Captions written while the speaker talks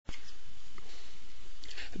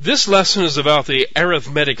This lesson is about the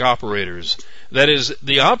arithmetic operators. That is,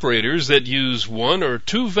 the operators that use one or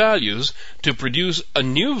two values to produce a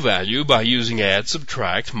new value by using add,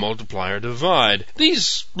 subtract, multiply, or divide.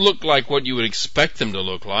 These look like what you would expect them to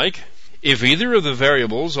look like. If either of the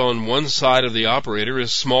variables on one side of the operator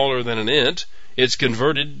is smaller than an int, it's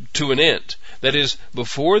converted to an int. That is,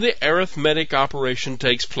 before the arithmetic operation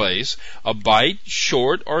takes place, a byte,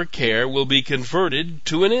 short, or char will be converted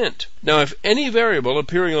to an int. Now, if any variable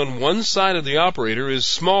appearing on one side of the operator is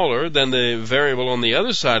smaller than the variable on the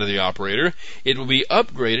other side of the operator, it will be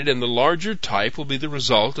upgraded and the larger type will be the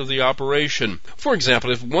result of the operation. For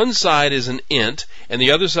example, if one side is an int and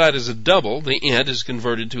the other side is a double, the int is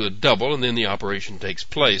converted to a double and then the operation takes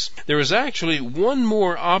place. There is actually one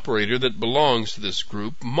more operator that belongs to this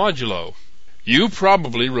group, modulo. You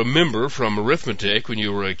probably remember from arithmetic when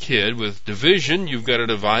you were a kid, with division, you've got a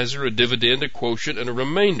divisor, a dividend, a quotient, and a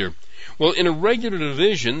remainder. Well, in a regular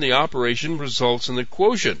division, the operation results in the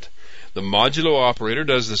quotient. The modulo operator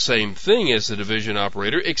does the same thing as the division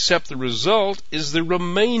operator, except the result is the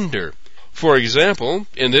remainder. For example,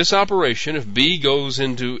 in this operation, if b goes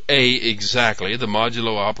into a exactly, the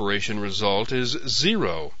modulo operation result is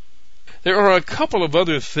 0. There are a couple of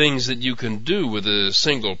other things that you can do with a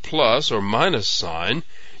single plus or minus sign.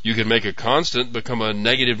 You can make a constant become a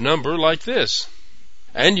negative number like this.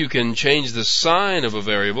 And you can change the sign of a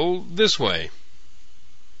variable this way.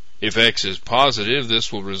 If x is positive,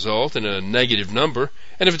 this will result in a negative number,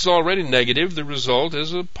 and if it's already negative, the result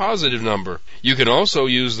is a positive number. You can also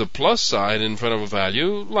use the plus sign in front of a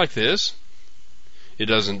value like this. It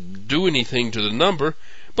doesn't do anything to the number,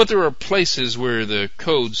 but there are places where the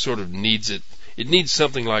code sort of needs it. It needs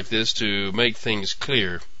something like this to make things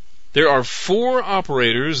clear. There are 4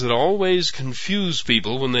 operators that always confuse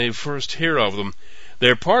people when they first hear of them.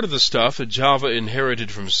 They're part of the stuff that Java inherited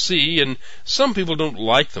from C, and some people don't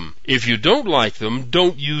like them. If you don't like them,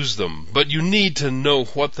 don't use them, but you need to know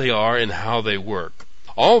what they are and how they work.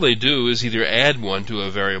 All they do is either add one to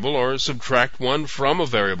a variable or subtract one from a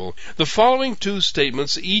variable. The following 2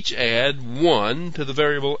 statements each add 1 to the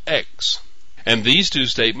variable x, and these 2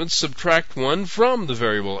 statements subtract 1 from the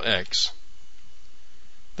variable x.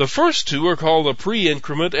 The first 2 are called the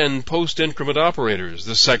pre-increment and post-increment operators.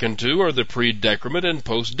 The second 2 are the pre-decrement and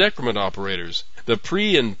post-decrement operators. The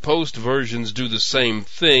pre and post versions do the same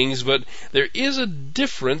things, but there is a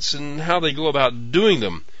difference in how they go about doing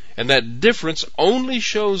them. And that difference only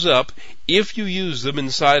shows up if you use them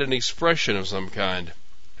inside an expression of some kind.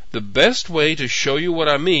 The best way to show you what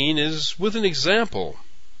I mean is with an example.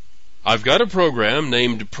 I've got a program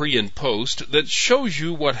named pre and post that shows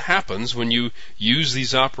you what happens when you use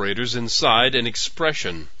these operators inside an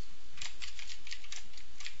expression.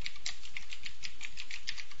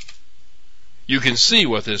 You can see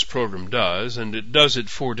what this program does, and it does it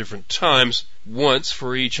 4 different times, once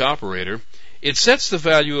for each operator. It sets the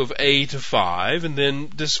value of a to 5 and then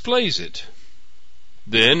displays it.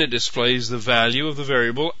 Then it displays the value of the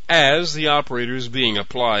variable as the operator is being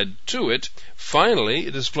applied to it. Finally,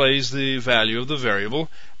 it displays the value of the variable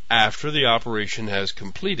after the operation has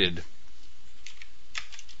completed.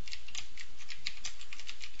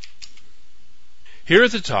 Here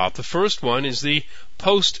at the top, the first one is the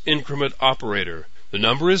post-increment operator. The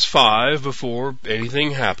number is 5 before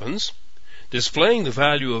anything happens. Displaying the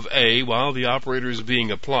value of a while the operator is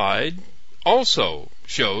being applied also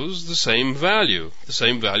shows the same value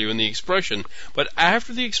in the expression. But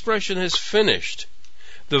after the expression has finished,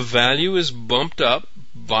 the value is bumped up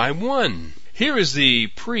by 1. Here is the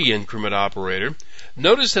pre-increment operator.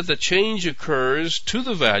 Notice that the change occurs to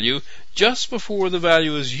the value just before the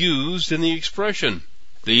value is used in the expression.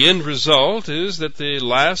 The end result is that the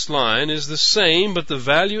last line is the same, but the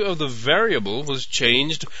value of the variable was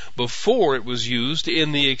changed before it was used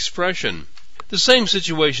in the expression. The same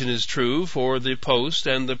situation is true for the post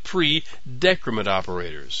and the pre-decrement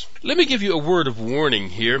operators. Let me give you a word of warning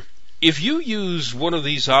here. If you use one of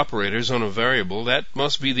these operators on a variable, that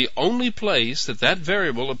must be the only place that that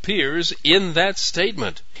variable appears in that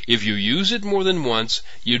statement. If you use it more than once,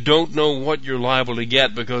 you don't know what you're liable to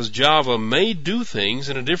get, because Java may do things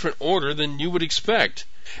in a different order than you would expect.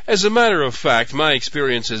 As a matter of fact, my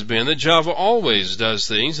experience has been that Java always does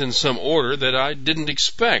things in some order that I didn't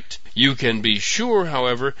expect. You can be sure,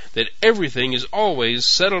 however, that everything is always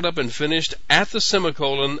settled up and finished at the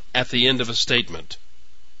semicolon at the end of a statement.